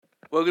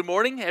Well, good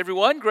morning,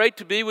 everyone. Great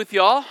to be with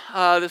y'all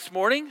this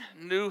morning.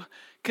 New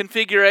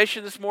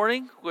configuration this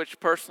morning,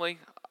 which personally,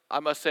 I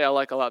must say I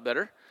like a lot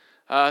better.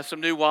 Some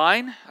new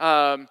wine.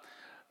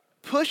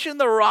 Pushing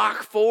the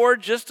rock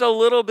forward just a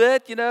little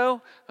bit,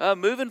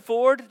 moving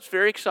forward. It's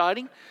very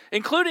exciting.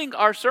 Including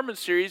our sermon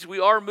series,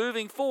 we are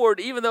moving forward,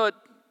 even though it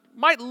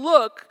might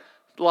look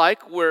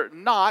like we're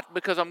not,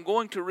 because I'm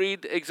going to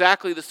read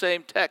exactly the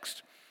same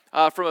text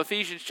from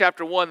Ephesians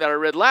chapter 1 that I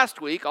read last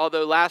week,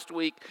 although last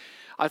week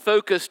I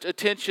focused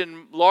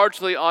attention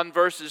largely on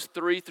verses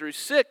 3 through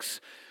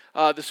 6.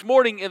 This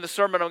morning in the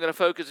sermon, I'm going to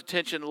focus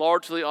attention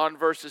largely on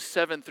verses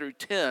 7 through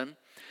 10.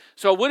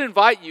 So I would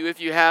invite you,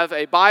 if you have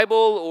a Bible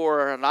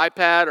or an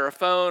iPad or a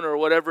phone or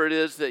whatever it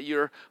is that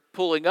you're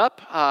pulling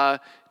up,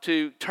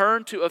 to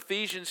turn to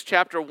Ephesians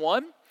chapter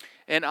 1.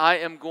 And I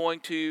am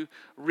going to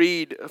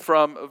read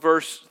from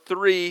verse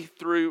 3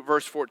 through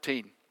verse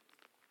 14.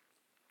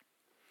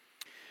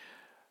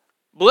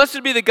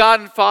 Blessed be the God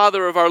and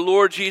Father of our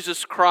Lord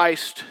Jesus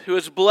Christ, who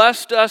has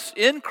blessed us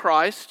in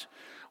Christ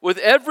with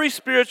every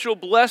spiritual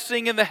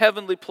blessing in the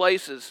heavenly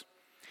places,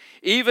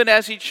 even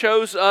as He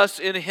chose us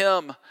in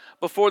Him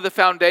before the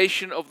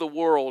foundation of the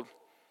world,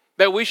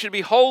 that we should be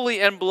holy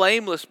and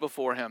blameless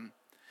before Him.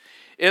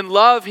 In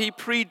love, He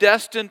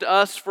predestined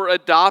us for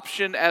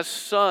adoption as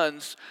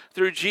sons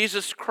through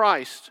Jesus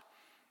Christ,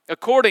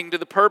 according to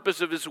the purpose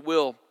of His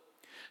will,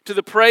 to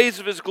the praise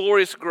of His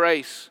glorious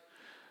grace,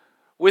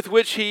 with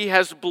which He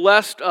has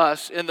blessed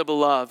us in the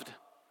Beloved.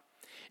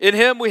 In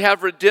Him we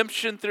have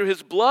redemption through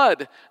His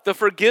blood, the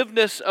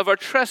forgiveness of our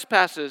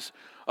trespasses,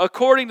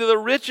 according to the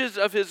riches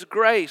of His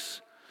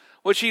grace,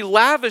 which He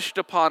lavished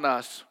upon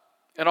us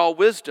in all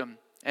wisdom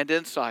and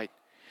insight,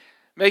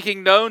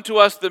 making known to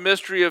us the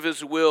mystery of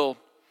His will,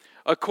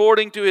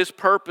 according to His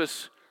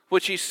purpose,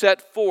 which He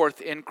set forth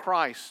in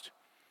Christ,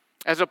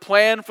 as a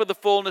plan for the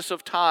fullness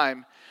of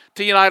time,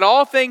 to unite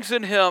all things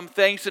in Him,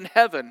 things in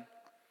heaven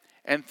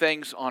and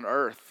things on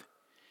earth.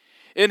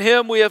 In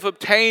Him we have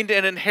obtained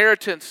an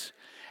inheritance,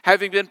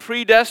 having been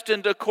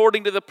predestined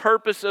according to the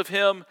purpose of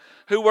Him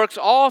who works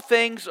all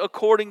things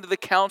according to the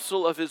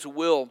counsel of His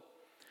will,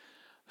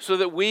 so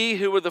that we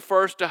who were the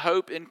first to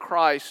hope in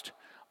Christ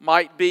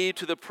might be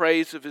to the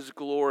praise of His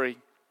glory.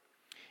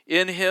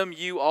 In Him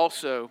you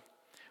also,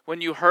 when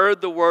you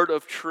heard the word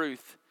of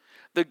truth,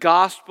 the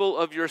gospel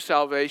of your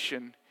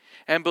salvation,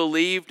 and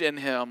believed in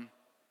Him,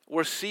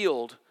 were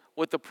sealed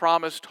with the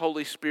promised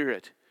Holy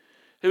Spirit,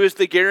 who is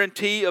the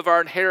guarantee of our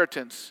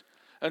inheritance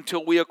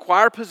until we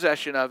acquire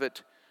possession of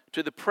it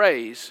to the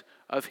praise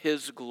of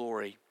His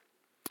glory.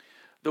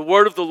 The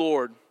word of the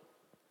Lord.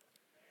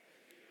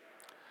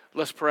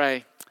 Let's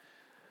pray.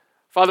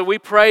 Father, we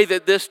pray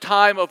that this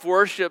time of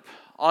worship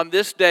on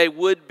this day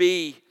would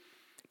be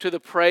to the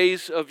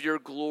praise of your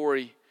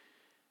glory,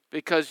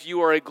 because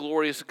you are a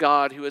glorious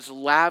God who has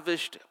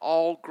lavished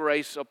all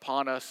grace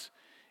upon us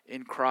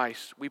in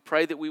Christ. We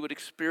pray that we would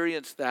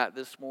experience that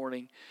this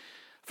morning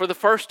for the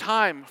first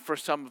time for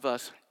some of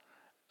us,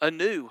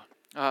 anew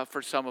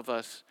for some of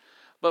us,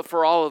 but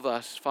for all of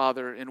us,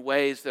 Father, in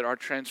ways that are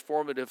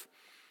transformative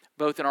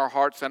both in our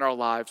hearts and our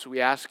lives.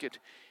 We ask it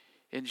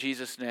in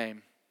Jesus'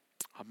 name.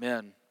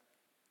 Amen.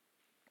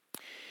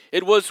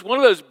 It was one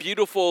of those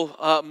beautiful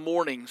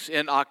mornings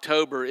in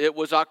October. It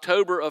was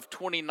October of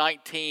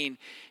 2019.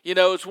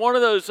 It's one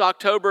of those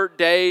October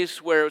days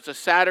where it was a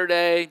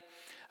Saturday.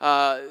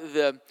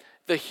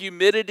 The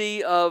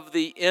humidity of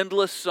the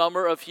endless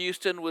summer of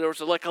Houston, there was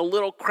like a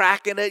little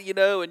crack in it,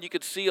 and you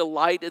could see a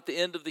light at the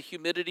end of the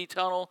humidity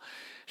tunnel.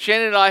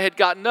 Shannon and I had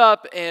gotten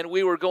up, and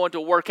we were going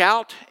to work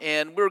out,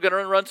 and we were going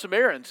to run some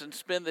errands and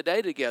spend the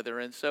day together.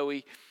 And so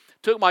we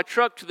took my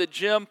truck to the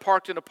gym,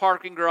 parked in a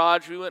parking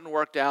garage. We went and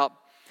worked out.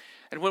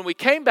 And when we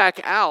came back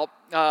out,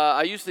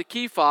 I used the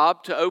key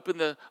fob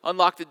to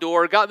unlock the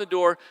door, got in the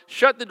door,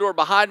 shut the door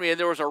behind me, and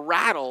there was a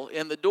rattle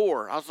in the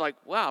door. I was like,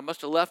 wow, I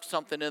must have left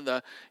something in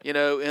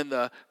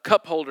the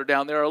cup holder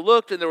down there. I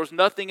looked, and there was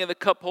nothing in the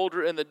cup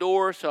holder in the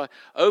door, so I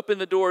opened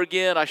the door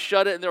again, I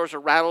shut it, and there was a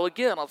rattle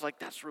again. I was like,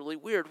 that's really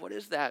weird. What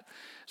is that?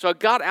 So I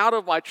got out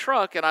of my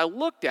truck, and I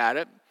looked at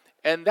it,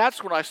 and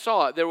that's when I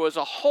saw it. There was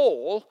a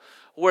hole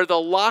where the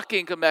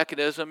locking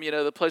mechanism,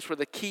 the place where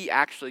the key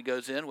actually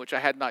goes in, which I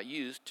had not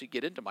used to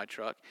get into my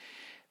truck,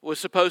 was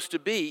supposed to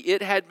be.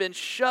 It had been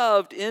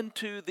shoved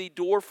into the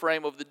door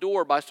frame of the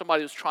door by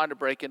somebody who was trying to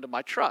break into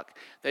my truck.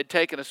 They'd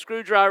taken a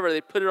screwdriver,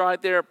 they put it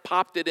right there,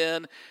 popped it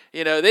in.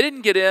 They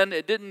didn't get in.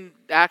 It didn't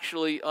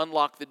actually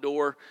unlock the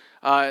door,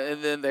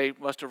 and then they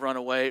must have run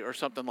away or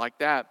something like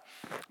that.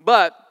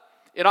 But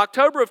in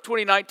October of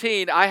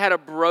 2019, I had a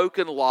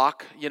broken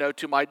lock,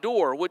 to my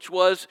door, which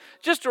was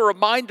just a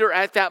reminder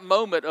at that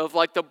moment of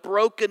like the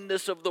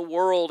brokenness of the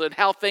world and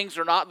how things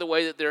are not the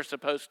way that they're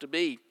supposed to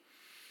be.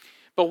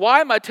 But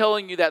why am I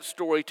telling you that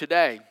story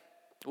today?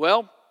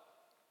 Well,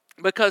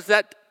 because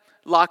that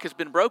lock has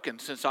been broken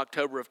since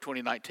October of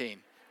 2019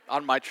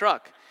 on my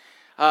truck.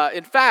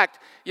 In fact,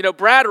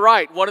 Brad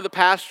Wright, one of the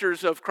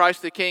pastors of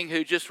Christ the King,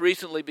 who just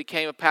recently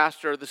became a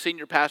pastor, the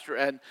senior pastor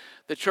at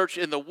the church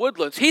in the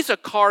Woodlands, he's a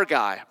car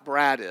guy,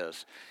 Brad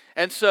is.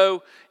 And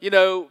so,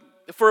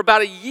 for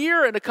about a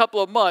year and a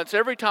couple of months,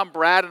 every time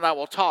Brad and I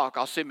will talk,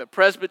 I'll see him at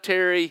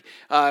Presbytery,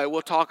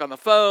 we'll talk on the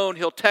phone,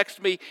 he'll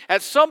text me.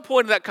 At some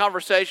point in that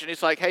conversation,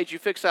 he's like, hey, did you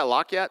fix that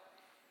lock yet?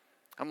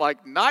 I'm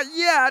like, not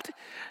yet.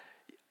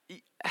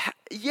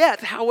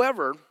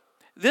 However,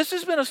 this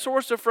has been a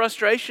source of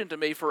frustration to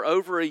me for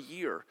over a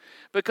year,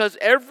 because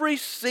every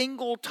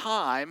single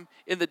time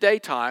in the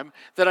daytime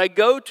that I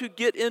go to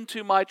get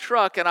into my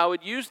truck and I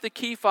would use the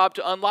key fob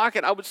to unlock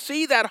it, I would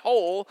see that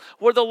hole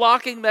where the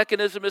locking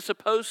mechanism is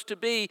supposed to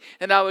be,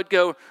 and I would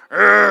go,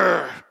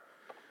 "Urgh,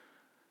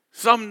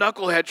 some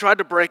knucklehead tried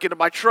to break into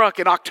my truck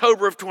in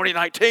October of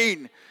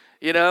 2019.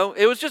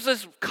 It was just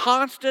this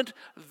constant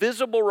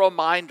visible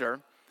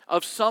reminder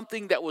of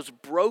something that was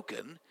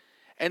broken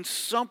and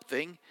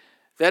something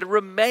that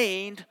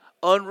remained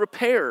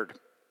unrepaired.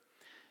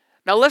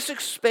 Now let's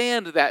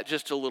expand that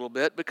just a little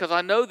bit, because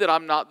I know that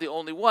I'm not the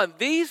only one.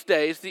 These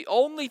days, the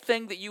only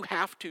thing that you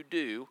have to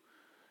do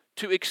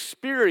to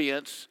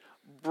experience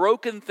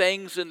broken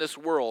things in this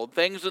world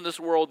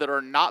that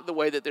are not the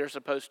way that they're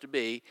supposed to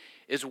be,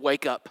 is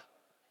wake up.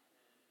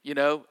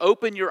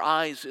 Open your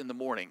eyes in the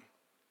morning,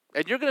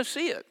 and you're going to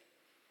see it.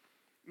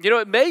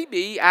 It may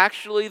be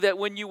actually that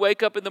when you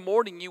wake up in the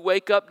morning, you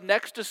wake up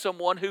next to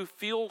someone who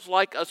feels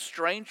like a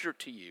stranger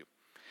to you.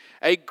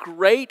 A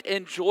great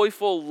and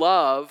joyful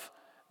love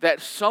that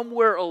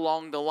somewhere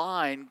along the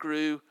line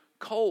grew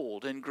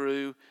cold and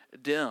grew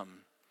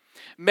dim.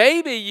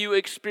 Maybe you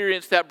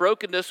experienced that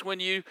brokenness when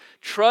you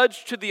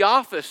trudged to the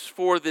office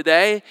for the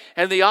day,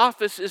 and the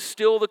office is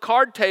still the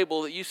card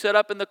table that you set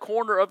up in the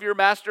corner of your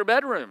master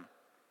bedroom.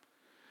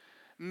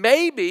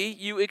 Maybe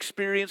you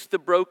experienced the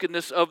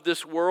brokenness of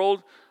this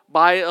world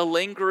by a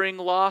lingering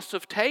loss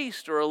of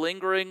taste, or a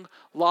lingering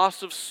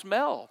loss of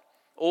smell,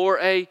 or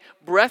a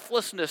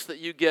breathlessness that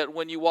you get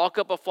when you walk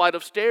up a flight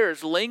of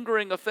stairs,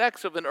 lingering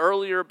effects of an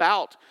earlier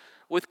bout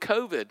with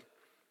COVID.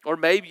 Or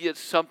maybe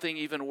it's something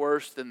even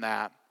worse than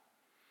that.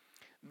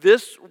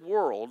 This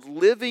world,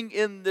 living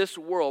in this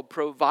world,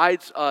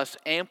 provides us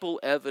ample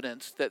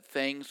evidence that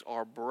things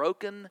are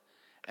broken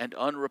and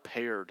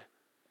unrepaired.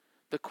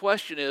 The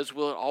question is,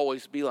 will it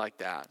always be like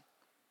that?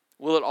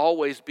 Will it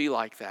always be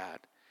like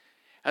that?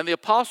 And the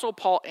Apostle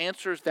Paul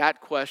answers that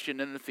question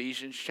in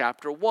Ephesians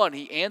chapter 1.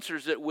 He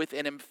answers it with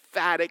an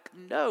emphatic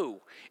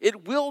no.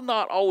 It will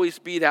not always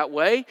be that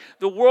way.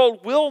 The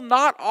world will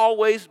not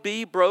always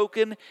be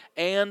broken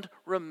and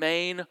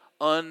remain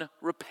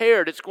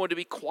unrepaired. It's going to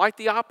be quite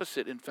the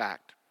opposite, in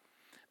fact.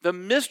 The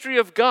mystery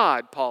of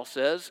God, Paul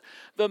says,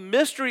 the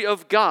mystery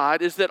of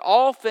God is that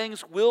all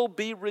things will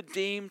be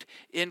redeemed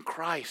in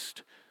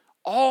Christ.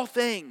 All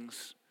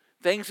things,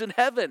 things in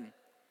heaven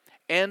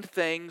and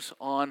things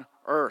on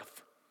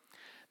earth.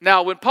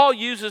 Now, when Paul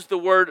uses the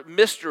word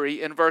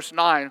mystery in verse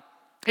 9,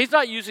 he's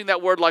not using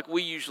that word like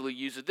we usually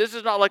use it. This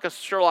is not like a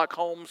Sherlock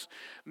Holmes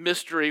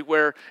mystery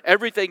where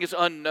everything is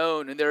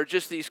unknown and there are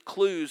just these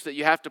clues that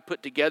you have to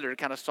put together to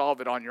kind of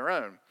solve it on your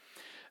own.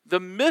 The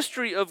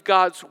mystery of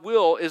God's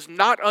will is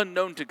not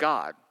unknown to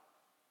God.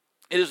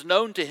 It is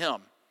known to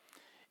Him.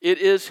 It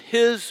is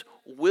His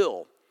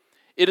will.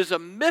 It is a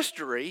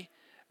mystery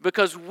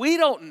because we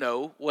don't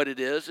know what it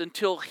is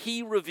until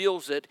He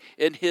reveals it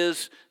in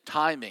His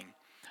timing.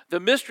 The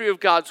mystery of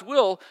God's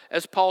will,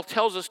 as Paul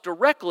tells us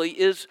directly,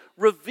 is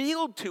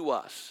revealed to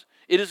us.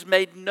 It is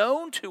made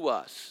known to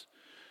us.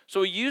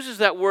 So he uses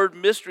that word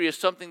mystery as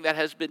something that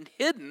has been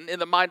hidden in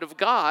the mind of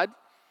God,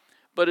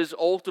 but is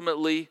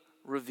ultimately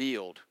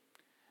revealed.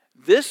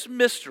 This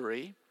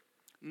mystery,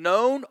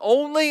 known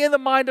only in the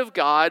mind of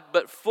God,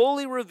 but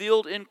fully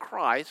revealed in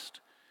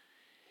Christ,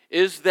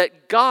 is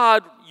that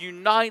God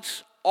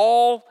unites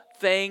all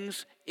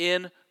things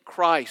in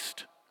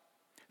Christ.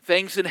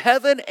 Things in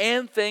heaven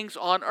and things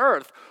on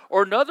earth.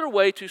 Or another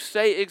way to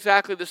say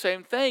exactly the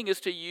same thing is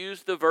to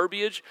use the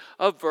verbiage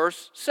of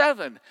verse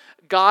 7.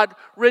 God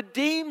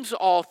redeems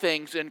all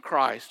things in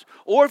Christ.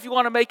 Or if you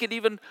want to make it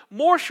even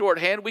more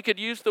shorthand, we could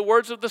use the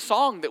words of the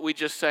song that we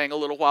just sang a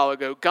little while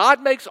ago.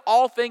 God makes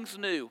all things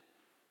new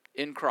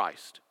in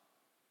Christ.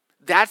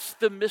 That's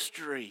the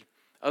mystery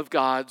of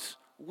God's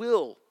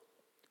will.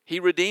 He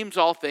redeems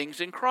all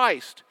things in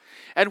Christ.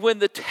 And when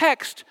the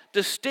text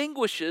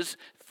distinguishes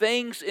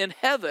things in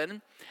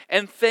heaven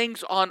and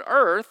things on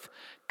earth,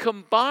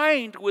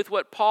 combined with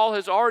what Paul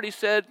has already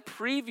said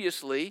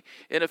previously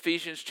in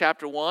Ephesians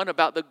chapter 1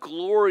 about the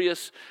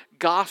glorious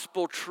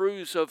gospel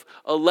truths of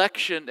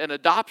election and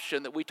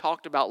adoption that we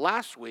talked about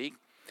last week,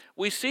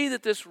 we see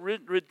that this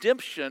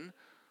redemption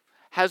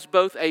has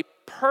both a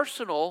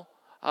personal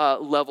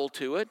level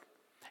to it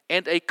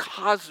and a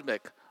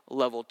cosmic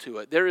level to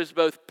it. There is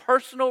both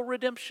personal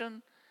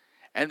redemption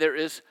and there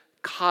is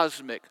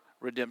cosmic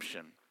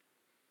redemption.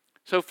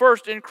 So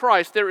first, in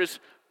Christ, there is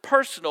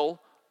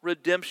personal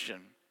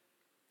redemption.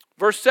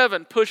 Verse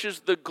 7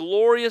 pushes the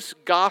glorious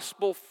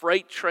gospel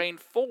freight train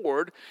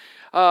forward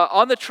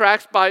on the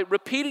tracks by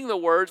repeating the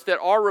words that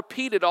are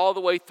repeated all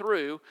the way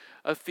through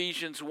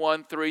Ephesians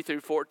 1, 3 through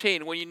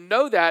 14. When you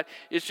know that,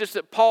 it's just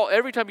that Paul,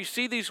 every time you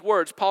see these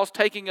words, Paul's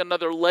taking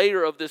another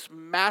layer of this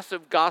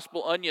massive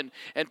gospel onion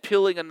and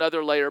peeling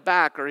another layer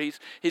back, or he's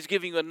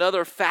giving you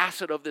another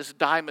facet of this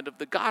diamond of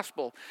the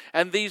gospel.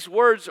 And these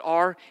words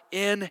are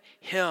in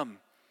him.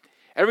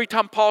 Every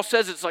time Paul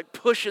says it's like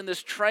pushing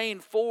this train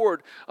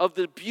forward of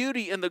the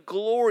beauty and the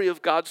glory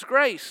of God's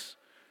grace.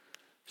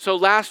 So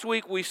last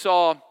week we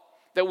saw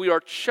that we are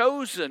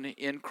chosen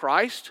in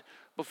Christ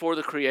before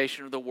the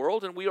creation of the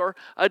world, and we are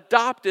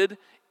adopted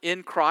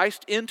in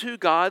Christ into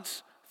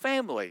God's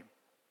family.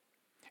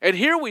 And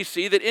here we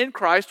see that in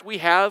Christ we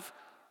have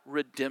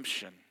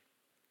redemption.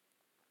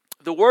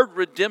 The word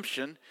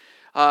redemption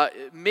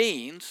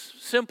means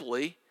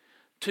simply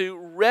to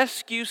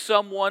rescue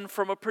someone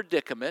from a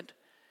predicament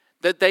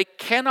that they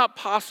cannot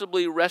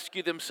possibly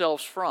rescue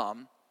themselves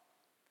from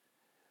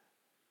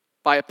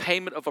by a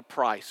payment of a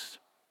price.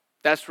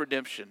 That's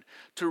redemption.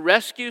 To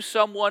rescue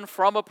someone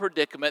from a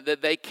predicament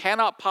that they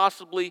cannot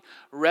possibly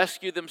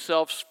rescue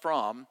themselves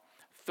from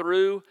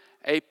through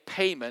a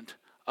payment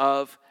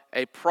of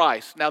a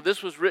price. Now,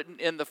 this was written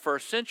in the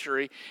first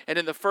century, and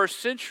in the first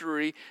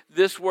century,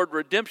 this word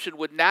redemption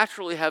would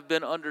naturally have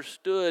been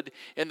understood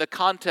in the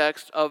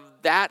context of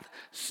that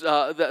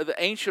the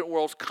ancient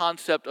world's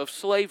concept of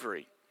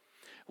slavery.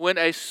 When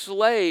a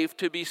slave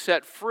to be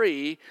set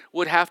free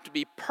would have to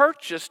be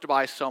purchased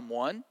by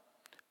someone,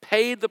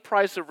 paid the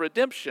price of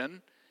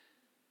redemption,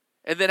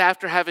 and then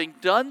after having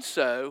done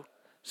so,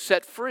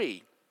 set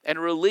free and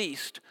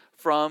released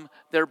from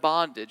their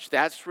bondage.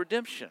 That's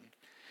redemption.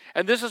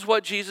 And this is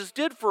what Jesus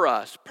did for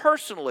us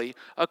personally,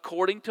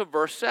 according to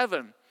verse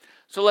 7.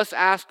 So let's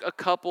ask a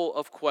couple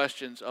of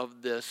questions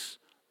of this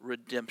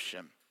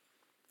redemption.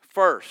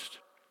 First,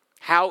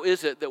 how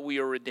is it that we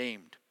are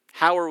redeemed?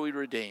 How are we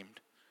redeemed?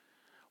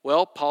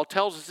 Well, Paul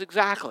tells us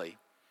exactly.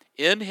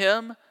 In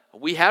him,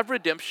 we have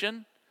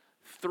redemption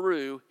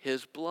through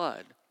his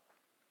blood.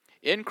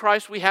 In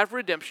Christ, we have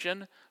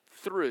redemption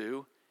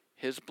through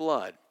his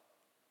blood.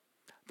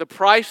 The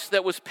price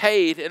that was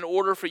paid in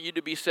order for you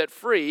to be set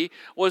free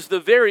was the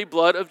very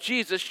blood of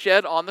Jesus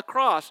shed on the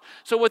cross.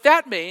 So what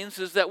that means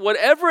is that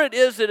whatever it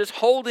is that is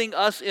holding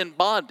us in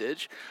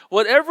bondage,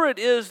 whatever it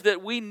is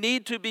that we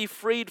need to be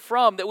freed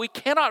from, that we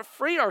cannot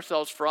free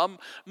ourselves from,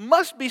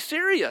 must be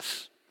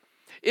serious.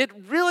 It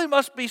really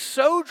must be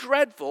so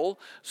dreadful,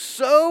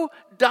 so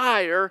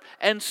dire,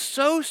 and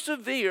so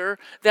severe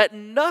that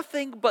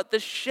nothing but the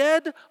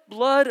shed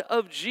blood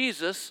of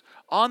Jesus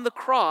on the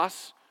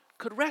cross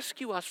could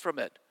rescue us from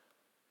it.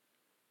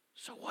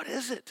 So what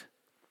is it?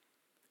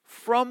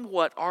 From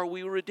what are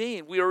we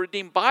redeemed? We are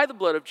redeemed by the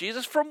blood of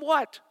Jesus. From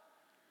what?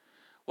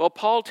 Well,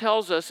 Paul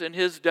tells us in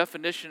his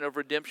definition of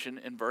redemption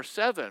in verse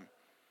 7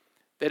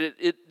 that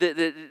it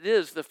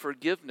is the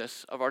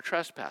forgiveness of our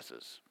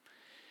trespasses.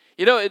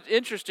 You know,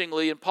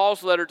 interestingly, in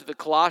Paul's letter to the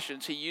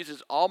Colossians, he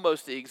uses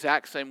almost the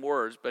exact same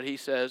words, but he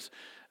says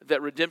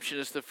that redemption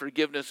is the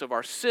forgiveness of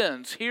our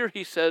sins. Here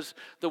he says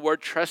the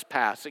word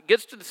trespass. It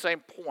gets to the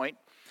same point.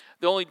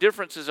 The only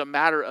difference is a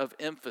matter of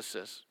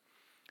emphasis.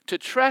 To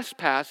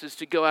trespass is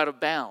to go out of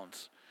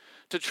bounds.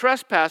 To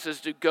trespass is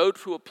to go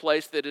to a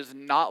place that is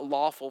not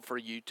lawful for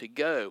you to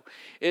go.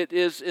 It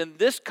is in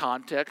this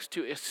context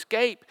to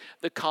escape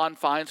the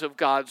confines of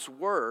God's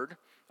word,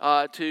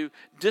 to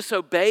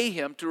disobey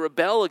him, to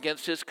rebel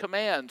against his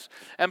commands.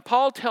 And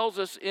Paul tells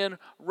us in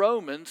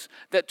Romans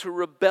that to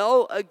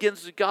rebel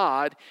against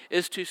God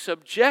is to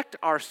subject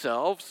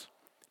ourselves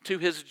to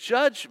his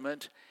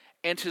judgment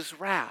and his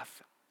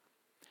wrath.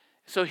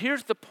 So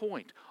here's the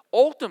point.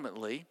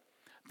 Ultimately,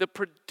 the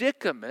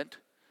predicament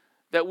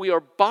that we are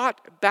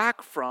bought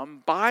back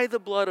from by the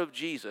blood of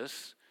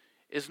Jesus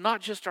is not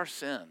just our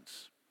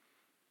sins.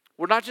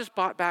 We're not just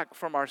bought back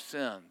from our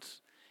sins.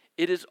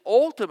 It is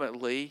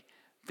ultimately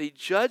the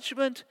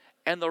judgment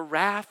and the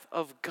wrath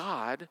of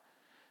God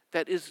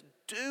that is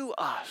due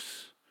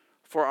us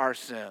for our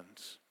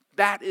sins.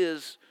 That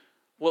is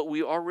what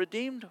we are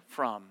redeemed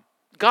from.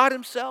 God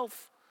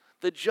himself,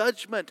 the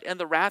judgment and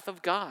the wrath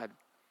of God.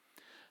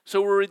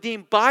 So we're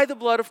redeemed by the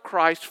blood of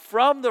Christ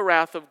from the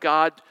wrath of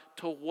God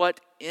to what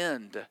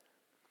end?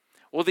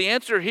 Well, the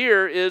answer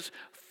here is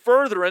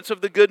furtherance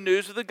of the good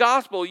news of the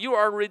gospel. You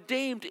are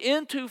redeemed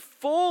into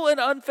full and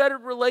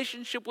unfettered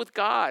relationship with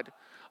God.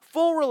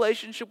 Full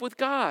relationship with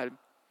God.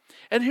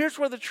 And here's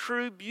where the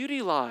true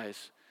beauty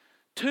lies.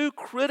 Two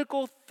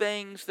critical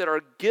things that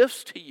are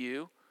gifts to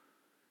you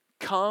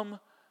come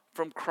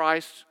from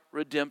Christ's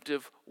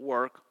redemptive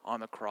work on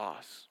the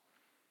cross.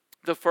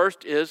 The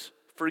first is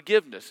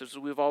forgiveness, as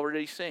we've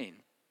already seen.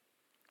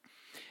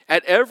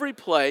 At every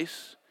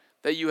place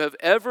that you have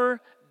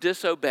ever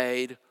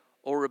disobeyed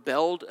or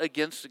rebelled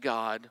against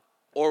God,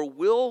 or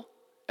will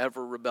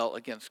ever rebel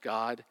against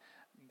God,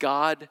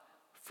 God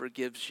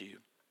forgives you.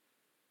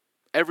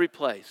 Every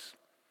place.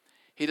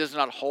 He does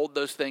not hold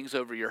those things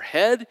over your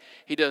head.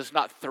 He does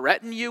not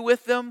threaten you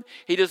with them.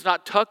 He does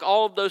not tuck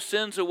all of those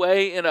sins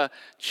away in a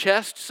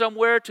chest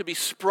somewhere to be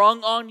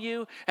sprung on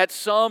you at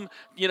some,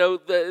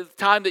 the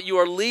time that you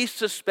are least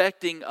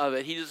suspecting of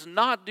it. He does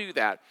not do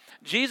that.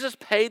 Jesus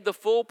paid the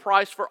full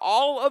price for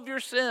all of your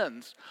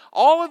sins,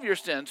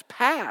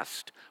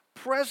 past,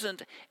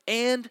 present,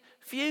 and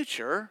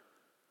future,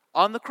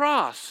 on the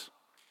cross.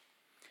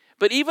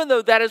 But even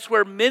though that is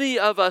where many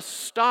of us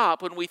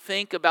stop when we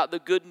think about the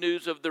good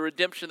news of the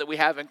redemption that we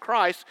have in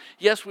Christ,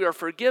 yes, we are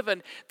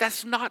forgiven,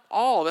 that's not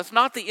all. That's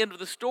not the end of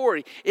the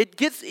story. It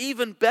gets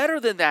even better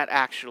than that,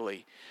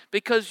 actually.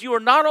 Because you are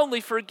not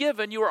only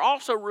forgiven, you are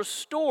also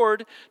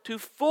restored to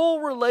full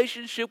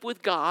relationship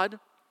with God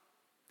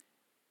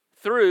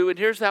through, and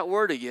here's that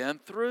word again,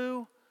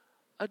 through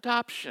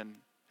adoption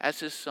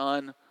as his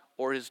son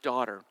or his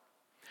daughter.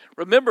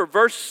 Remember,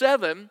 verse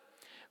 7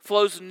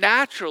 flows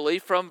naturally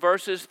from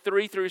verses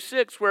 3 through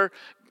 6, where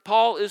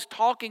Paul is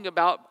talking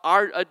about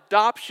our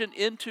adoption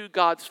into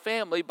God's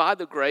family by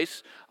the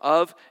grace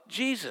of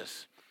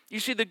Jesus. You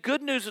see, the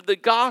good news of the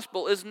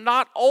gospel is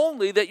not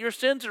only that your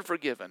sins are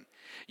forgiven.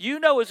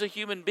 You know as a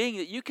human being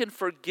that you can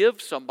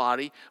forgive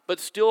somebody but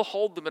still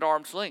hold them at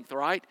arm's length,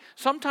 right?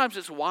 Sometimes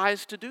it's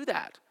wise to do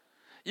that.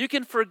 You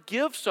can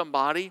forgive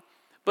somebody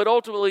but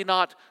ultimately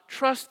not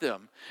trust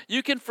them.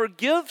 You can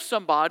forgive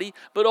somebody,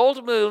 but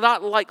ultimately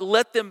not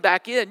let them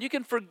back in. You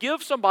can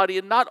forgive somebody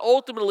and not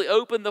ultimately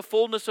open the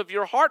fullness of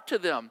your heart to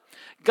them.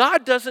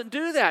 God doesn't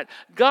do that.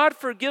 God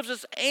forgives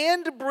us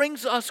and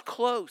brings us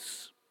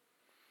close.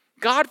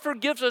 God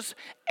forgives us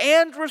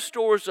and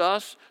restores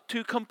us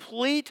to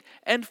complete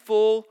and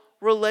full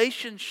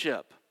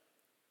relationship.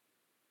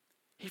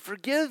 He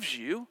forgives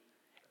you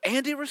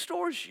and he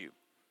restores you.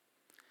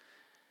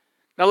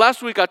 Now,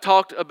 last week I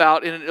talked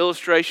about, in an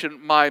illustration,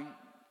 my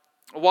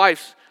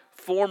wife's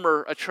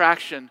former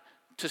attraction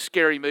to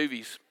scary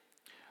movies.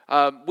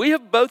 We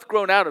have both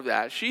grown out of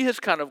that. She has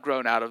kind of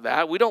grown out of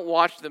that. We don't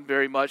watch them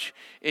very much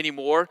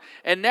anymore.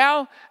 And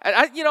now,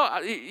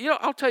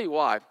 I'll tell you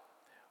why.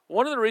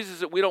 One of the reasons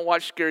that we don't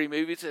watch scary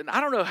movies, and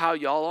I don't know how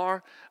y'all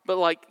are, but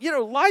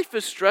life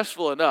is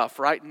stressful enough,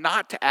 right?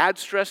 Not to add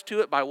stress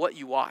to it by what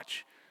you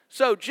watch.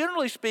 So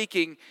generally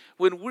speaking,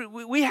 when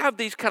we have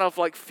these kind of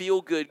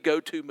feel-good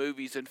go-to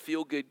movies and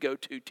feel-good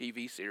go-to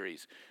TV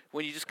series,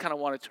 when you just kind of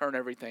want to turn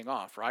everything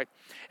off, right?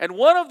 And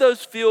one of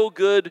those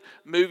feel-good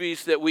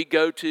movies that we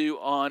go to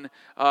on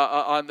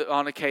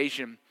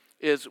occasion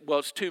is,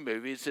 it's two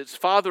movies. It's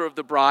Father of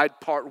the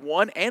Bride Part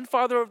 1 and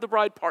Father of the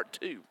Bride Part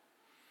 2.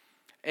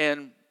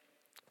 And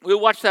we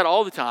watch that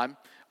all the time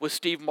with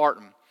Steve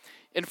Martin.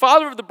 In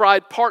Father of the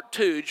Bride Part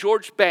 2,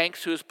 George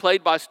Banks, who is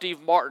played by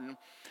Steve Martin,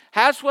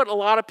 has what a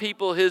lot of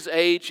people his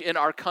age in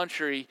our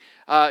country,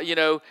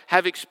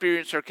 have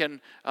experienced or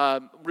can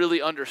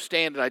really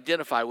understand and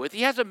identify with.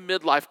 He has a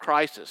midlife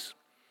crisis.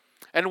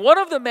 And one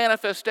of the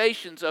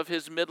manifestations of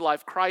his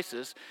midlife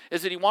crisis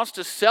is that he wants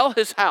to sell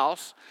his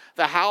house,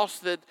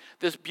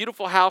 this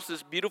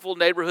beautiful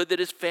neighborhood that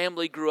his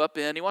family grew up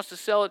in. He wants to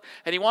sell it,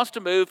 and he wants to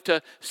move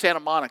to Santa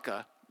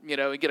Monica,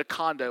 and get a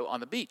condo on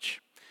the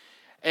beach.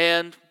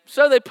 And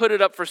so they put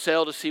it up for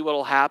sale to see what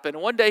will happen.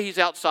 And one day he's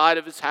outside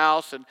of his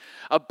house and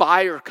a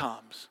buyer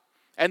comes.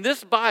 And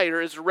this buyer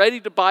is ready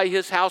to buy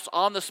his house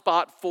on the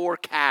spot for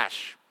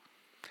cash.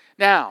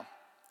 Now,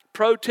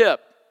 pro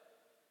tip,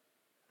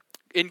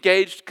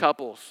 engaged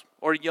couples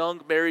or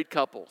young married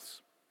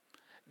couples,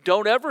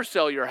 don't ever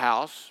sell your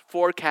house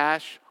for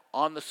cash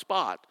on the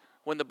spot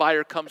when the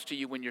buyer comes to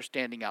you when you're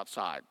standing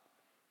outside.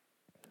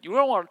 You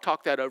don't want to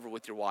talk that over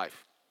with your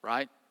wife,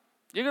 right?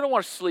 You're going to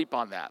want to sleep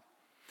on that.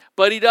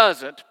 But he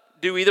doesn't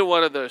do either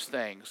one of those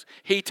things.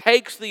 He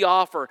takes the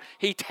offer.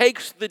 He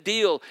takes the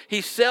deal.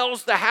 He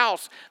sells the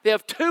house. They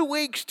have 2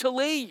 weeks to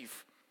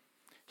leave.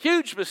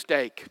 Huge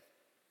mistake.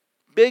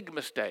 Big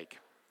mistake.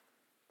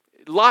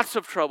 Lots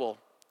of trouble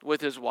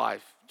with his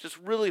wife. Just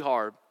really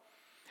hard.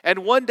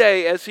 And one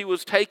day, as he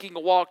was taking a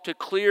walk to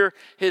clear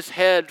his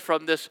head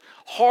from this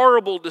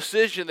horrible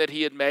decision that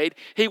he had made,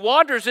 he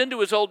wanders into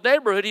his old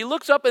neighborhood. He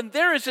looks up and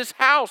there is his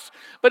house,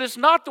 but it's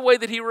not the way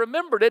that he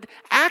remembered it.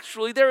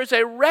 Actually, there is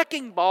a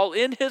wrecking ball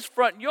in his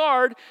front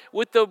yard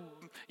with the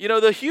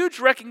huge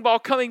wrecking ball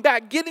coming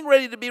back, getting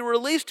ready to be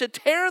released to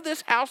tear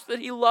this house that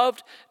he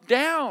loved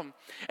down.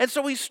 And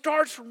so he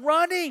starts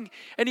running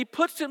and he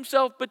puts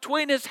himself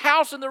between his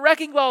house and the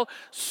wrecking ball.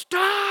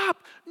 Stop!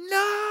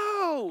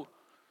 No!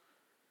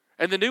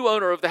 And the new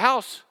owner of the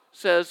house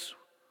says,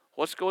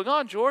 "What's going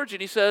on, George?"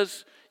 And he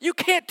says, "You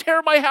can't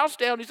tear my house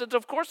down." He says,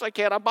 "Of course I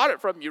can. I bought it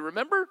from you,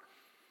 remember?"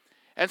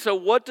 And so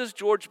what does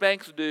George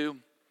Banks do?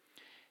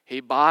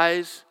 He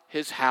buys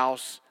his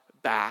house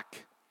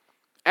back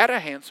at a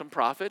handsome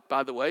profit,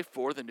 by the way,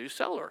 for the new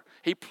seller.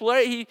 He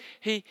pays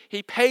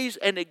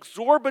an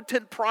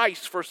exorbitant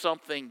price for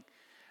something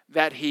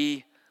that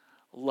he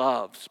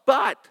loves.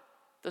 But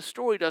the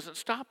story doesn't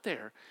stop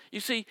there. You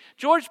see,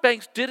 George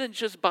Banks didn't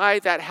just buy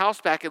that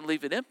house back and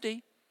leave it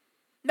empty.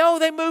 No,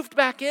 they moved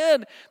back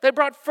in. They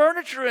brought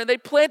furniture in. They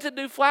planted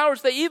new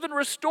flowers. They even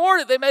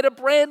restored it. They made a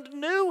brand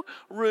new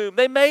room.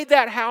 They made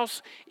that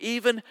house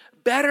even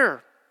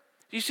better.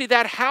 You see,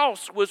 that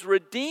house was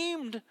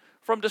redeemed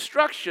from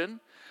destruction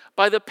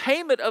by the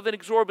payment of an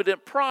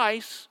exorbitant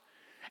price,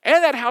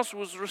 and that house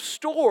was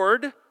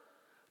restored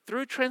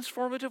through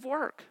transformative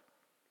work.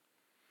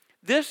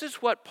 This is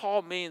what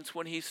Paul means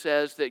when he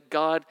says that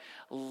God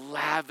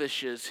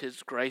lavishes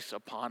his grace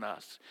upon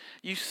us.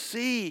 You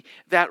see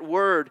that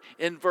word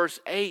in verse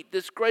 8,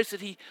 this grace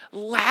that he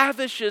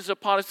lavishes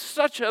upon us.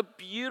 Such a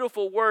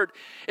beautiful word.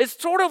 It's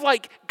sort of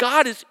like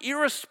God is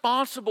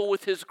irresponsible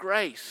with his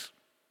grace,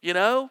 you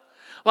know?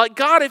 Like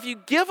God, if you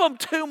give them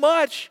too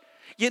much,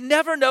 you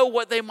never know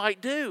what they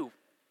might do,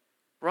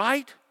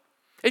 right?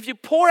 If you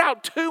pour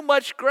out too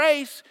much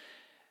grace,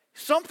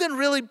 something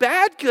really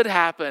bad could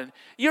happen.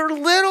 You're a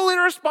little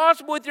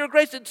irresponsible with your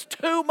grace. It's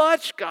too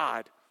much,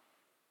 God.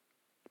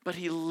 But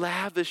he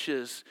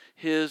lavishes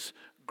his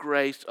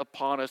grace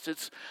upon us.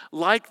 It's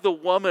like the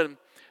woman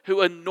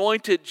who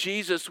anointed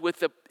Jesus with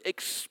the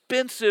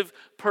expensive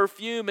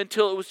perfume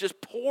until it was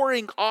just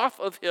pouring off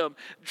of him,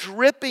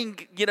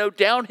 dripping,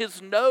 down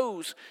his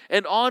nose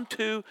and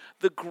onto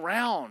the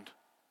ground.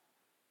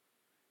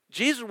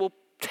 Jesus will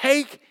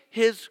take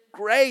his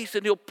grace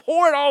and he'll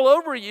pour it all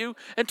over you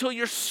until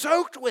you're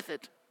soaked with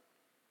it.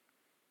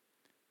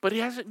 But he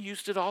hasn't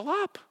used it all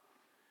up.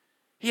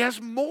 He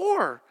has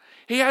more.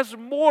 He has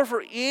more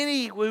for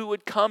any who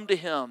would come to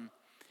him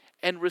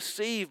and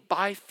receive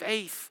by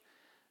faith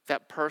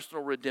that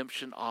personal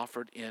redemption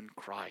offered in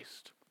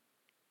Christ.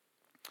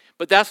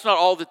 But that's not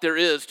all that there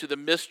is to the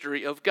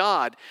mystery of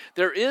God.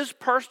 There is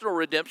personal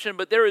redemption,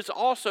 but there is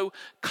also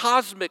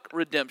cosmic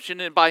redemption.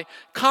 And by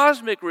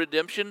cosmic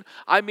redemption,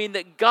 I mean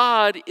that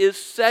God is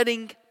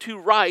setting to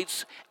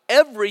rights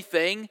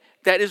everything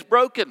that is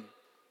broken.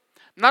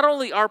 Not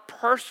only our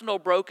personal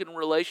broken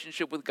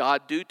relationship with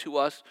God due to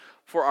us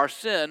for our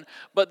sin,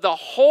 but the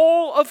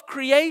whole of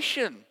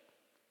creation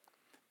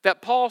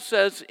that Paul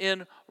says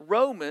in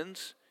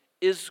Romans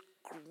is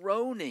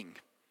groaning,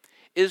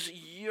 is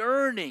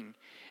yearning,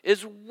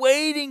 is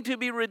waiting to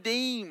be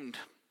redeemed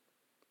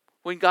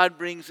when God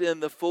brings in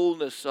the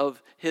fullness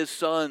of his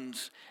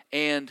sons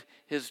and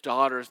his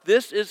daughters.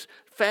 This is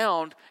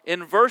found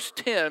in verse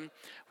 10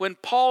 when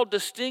Paul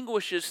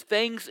distinguishes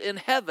things in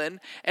heaven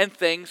and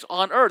things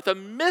on earth. The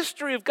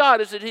mystery of God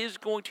is that he is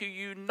going to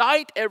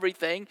unite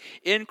everything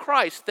in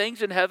Christ,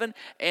 things in heaven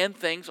and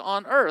things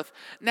on earth.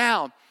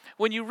 Now,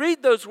 when you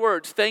read those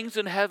words, things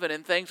in heaven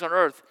and things on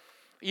earth,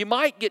 you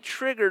might get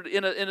triggered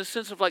in a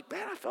sense of like,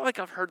 man, I feel like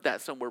I've heard that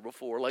somewhere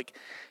before. Like,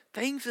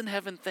 things in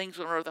heaven, things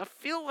on earth. I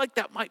feel like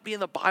that might be in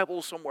the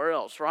Bible somewhere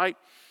else, right?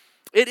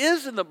 It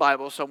is in the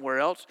Bible somewhere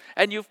else.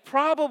 And you've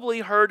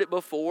probably heard it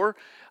before.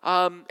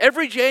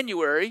 Every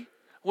January,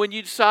 when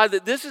you decide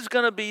that this is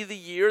going to be the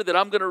year that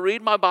I'm going to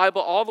read my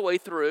Bible all the way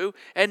through.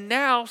 And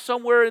now,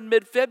 somewhere in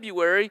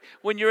mid-February,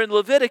 when you're in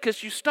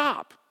Leviticus, you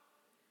stop.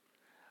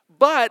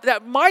 But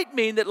that might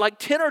mean that like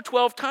 10 or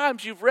 12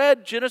 times you've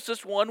read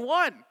Genesis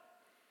 1:1.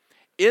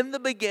 In the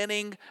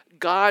beginning,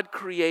 God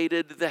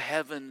created the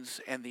heavens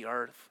and the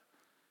earth.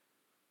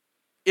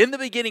 In the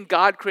beginning,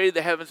 God created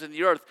the heavens and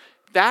the earth.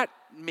 That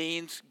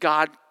means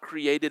God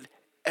created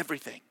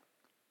everything.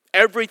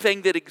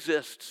 Everything that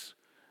exists,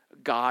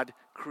 God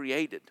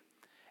created.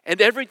 And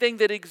everything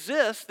that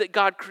exists that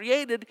God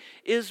created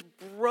is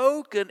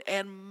broken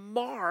and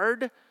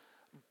marred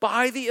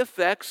by the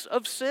effects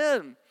of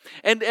sin.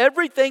 And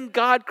everything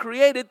God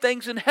created,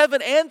 things in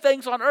heaven and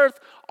things on earth,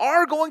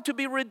 are going to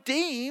be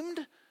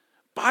redeemed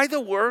by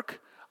the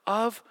work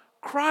of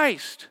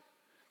Christ.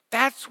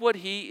 That's what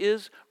he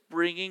is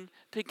bringing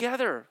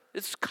together.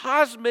 It's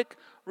cosmic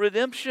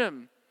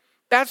redemption.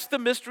 That's the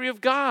mystery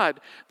of God.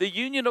 The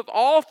union of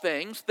all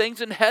things,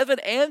 things in heaven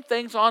and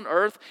things on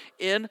earth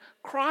in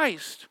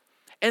Christ.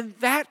 And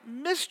that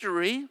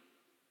mystery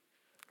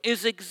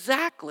is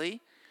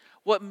exactly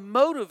what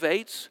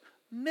motivates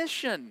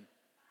mission.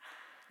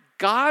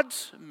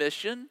 God's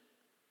mission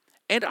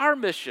and our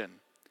mission.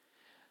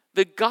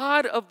 The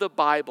God of the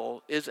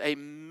Bible is a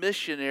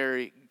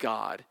missionary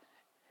God.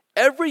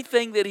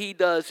 Everything that he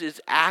does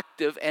is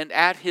active and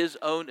at his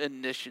own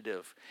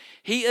initiative.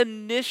 He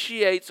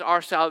initiates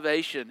our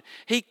salvation.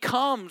 He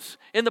comes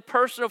in the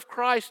person of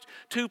Christ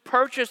to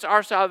purchase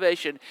our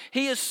salvation.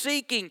 He is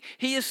seeking,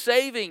 he is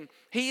saving,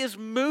 he is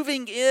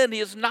moving in, he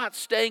is not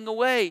staying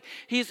away.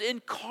 He is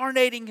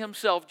incarnating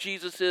himself,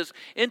 Jesus is,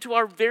 into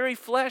our very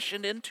flesh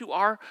and into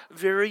our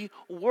very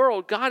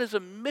world. God is a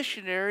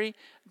missionary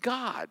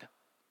God.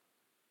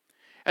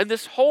 And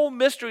this whole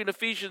mystery in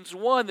Ephesians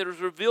 1 that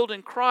is revealed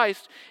in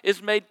Christ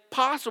is made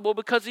possible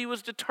because he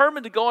was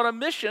determined to go on a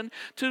mission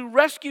to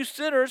rescue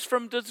sinners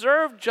from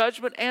deserved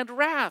judgment and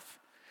wrath.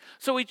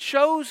 So he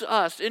chose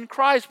us in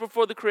Christ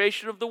before the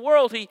creation of the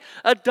world. He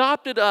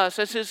adopted us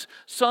as his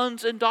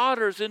sons and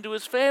daughters into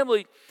his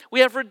family.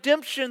 We have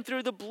redemption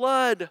through the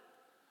blood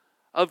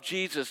of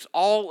Jesus.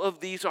 All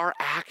of these are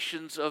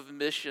actions of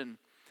mission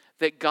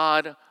that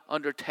God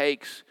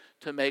undertakes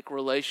to make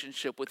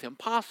relationship with him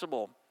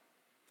possible.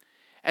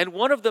 And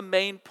one of the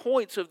main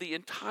points of the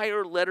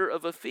entire letter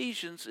of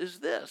Ephesians is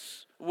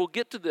this. We'll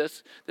get to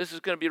this. This is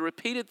going to be a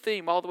repeated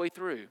theme all the way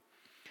through.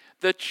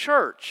 The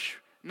church,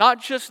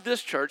 not just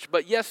this church,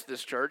 but yes,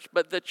 this church,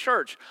 but the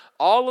church,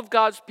 all of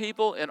God's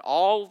people in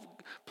all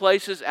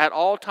places at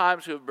all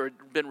times who have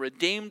been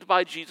redeemed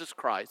by Jesus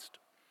Christ.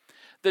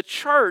 The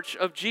church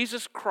of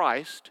Jesus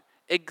Christ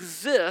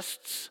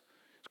exists,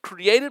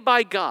 created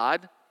by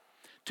God,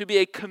 to be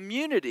a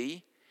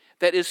community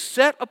that is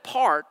set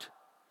apart,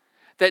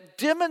 that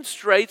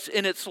demonstrates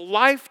in its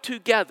life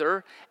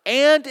together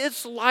and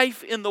its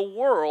life in the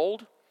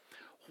world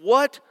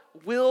what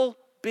will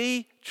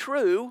be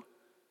true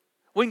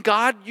when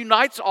God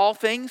unites all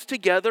things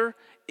together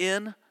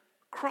in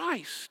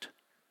Christ.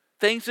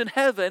 Things in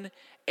heaven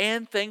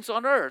and things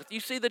on earth. You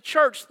see, the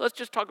church, let's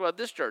just talk about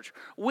this church.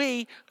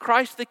 We,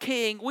 Christ the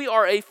King, we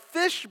are a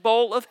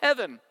fishbowl of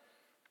heaven.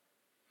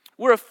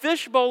 We're a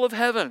fishbowl of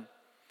heaven.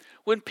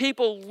 When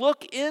people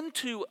look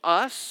into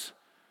us,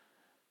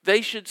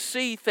 they should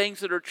see things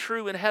that are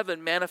true in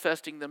heaven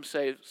manifesting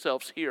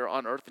themselves here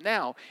on earth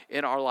now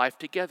in our life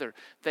together.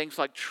 Things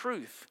like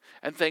truth,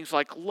 and things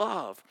like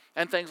love,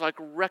 and things like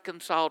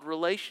reconciled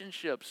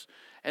relationships,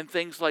 and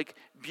things like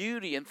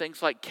beauty, and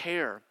things like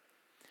care.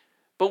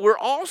 But we're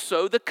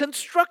also the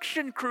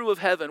construction crew of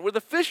heaven. We're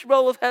the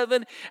fishbowl of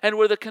heaven, and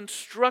we're the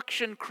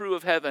construction crew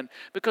of heaven.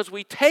 Because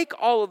we take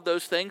all of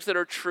those things that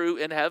are true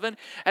in heaven,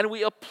 and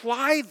we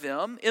apply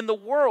them in the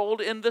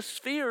world, in the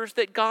spheres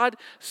that God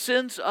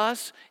sends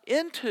us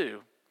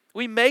into.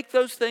 We make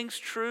those things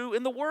true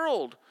in the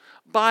world.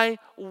 By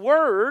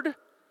word,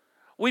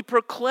 we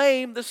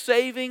proclaim the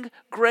saving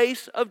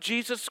grace of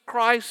Jesus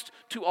Christ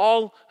to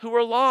all who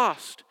are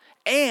lost.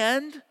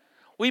 And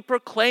we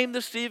proclaim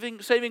the saving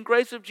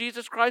grace of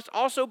Jesus Christ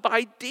also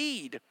by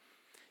deed.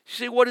 You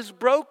see, what is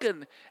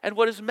broken and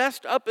what is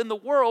messed up in the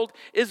world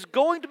is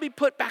going to be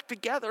put back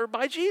together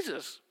by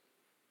Jesus.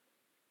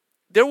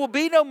 There will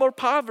be no more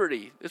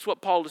poverty, is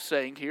what Paul is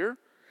saying here.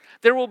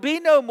 There will be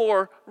no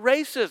more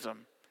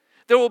racism.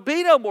 There will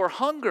be no more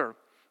hunger.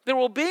 There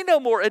will be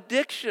no more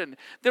addiction.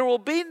 There will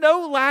be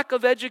no lack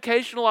of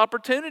educational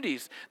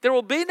opportunities. There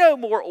will be no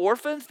more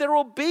orphans. There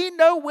will be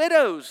no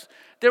widows.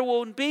 There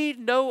will be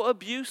no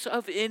abuse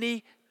of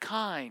any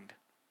kind.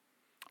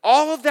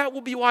 All of that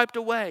will be wiped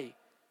away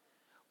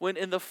when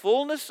in the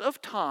fullness of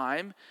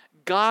time,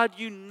 God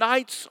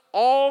unites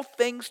all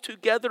things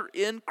together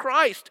in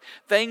Christ,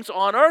 things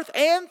on earth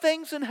and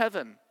things in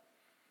heaven.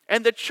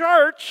 And the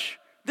church,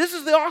 this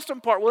is the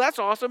awesome part. Well, that's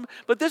awesome,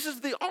 but this is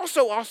the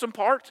also awesome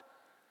part.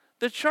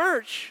 This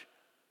church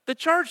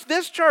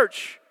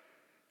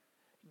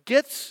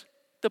gets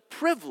the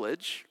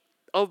privilege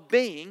of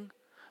being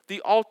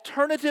the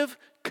alternative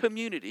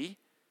community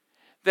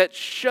that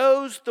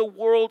shows the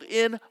world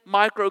in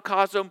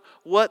microcosm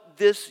what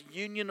this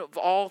union of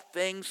all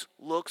things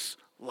looks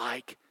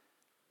like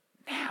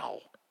now.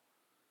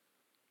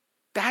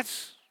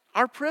 That's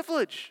our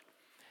privilege.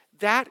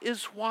 That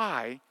is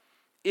why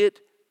it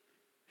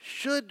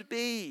should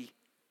be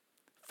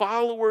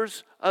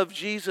followers of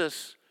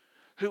Jesus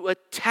who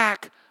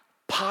attack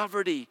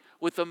poverty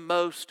with the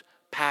most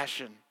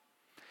passion.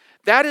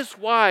 That is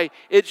why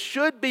it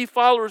should be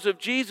followers of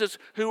Jesus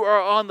who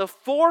are on the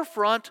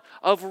forefront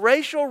of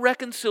racial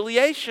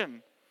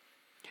reconciliation.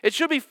 It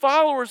should be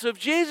followers of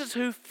Jesus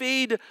who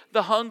feed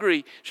the hungry.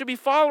 It should be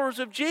followers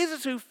of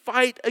Jesus who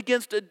fight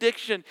against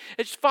addiction.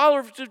 It's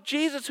followers of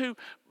Jesus who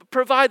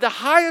provide the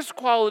highest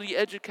quality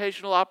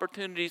educational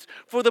opportunities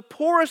for the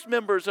poorest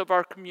members of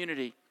our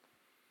community.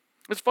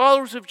 It's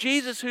followers of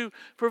Jesus who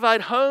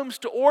provide homes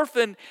to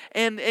orphan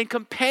and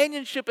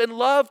companionship and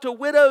love to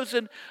widows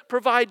and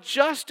provide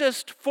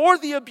justice for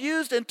the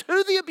abused and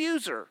to the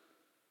abuser.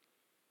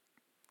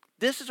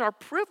 This is our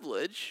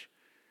privilege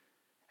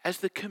as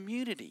the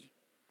community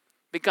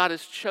that God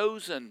has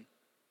chosen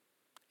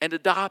and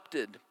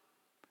adopted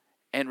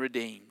and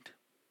redeemed.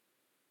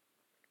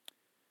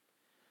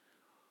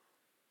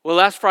 Well,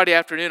 last Friday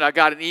afternoon, I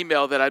got an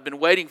email that I'd been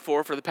waiting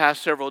for the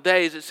past several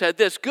days. It said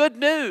this: good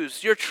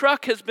news, your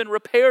truck has been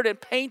repaired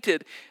and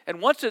painted, and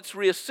once it's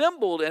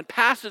reassembled and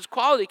passes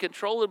quality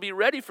control, it'll be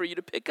ready for you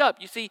to pick up.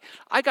 You see,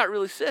 I got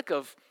really sick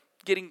of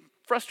getting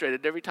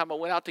frustrated every time I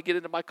went out to get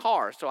into my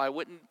car, so I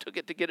went and took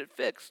it to get it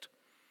fixed.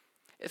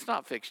 It's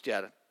not fixed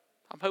yet.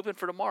 I'm hoping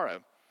for tomorrow.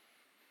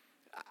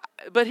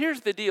 But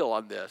here's the deal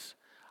on this.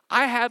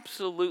 I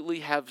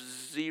absolutely have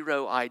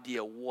zero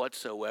idea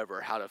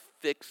whatsoever how to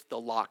fix the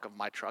lock of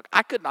my truck.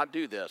 I could not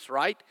do this,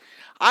 right?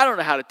 I don't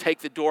know how to take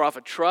the door off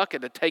a truck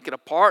and to take it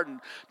apart and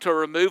to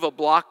remove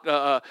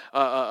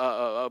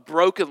a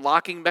broken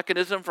locking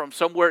mechanism from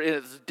somewhere in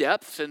its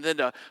depths and then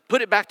to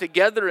put it back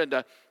together and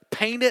to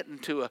paint it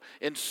and to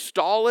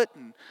install it.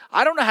 And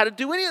I don't know how to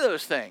do any of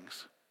those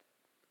things.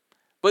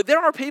 But there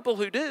are people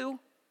who do.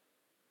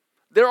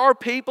 There are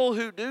people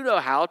who do know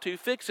how to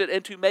fix it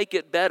and to make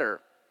it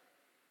better.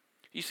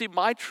 You see,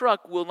 my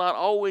truck will not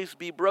always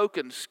be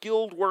broken.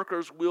 Skilled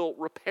workers will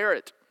repair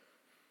it.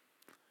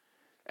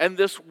 And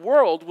this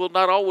world will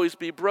not always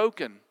be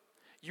broken.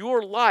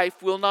 your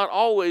life will not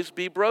always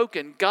be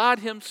broken. God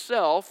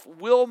himself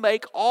will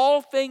make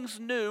all things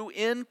new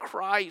in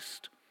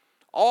Christ.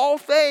 All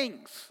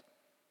things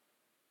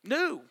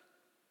new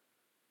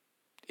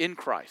in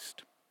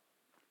Christ.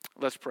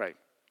 Let's pray.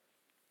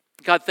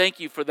 God, thank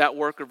you for that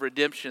work of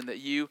redemption that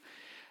you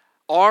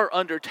are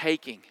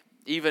undertaking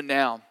even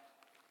now,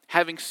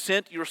 having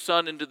sent your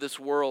Son into this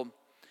world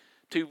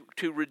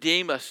to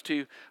redeem us,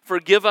 to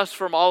forgive us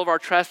from all of our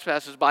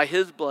trespasses by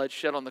his blood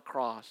shed on the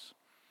cross.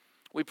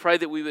 We pray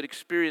that we would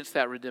experience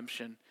that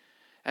redemption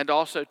and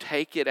also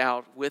take it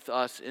out with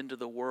us into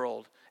the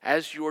world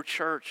as your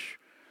church,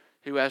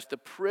 who has the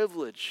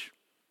privilege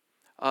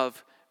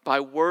of, by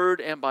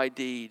word and by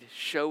deed,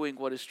 showing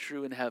what is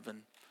true in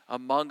heaven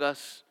among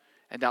us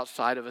and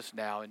outside of us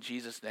now. In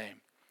Jesus' name,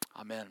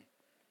 amen.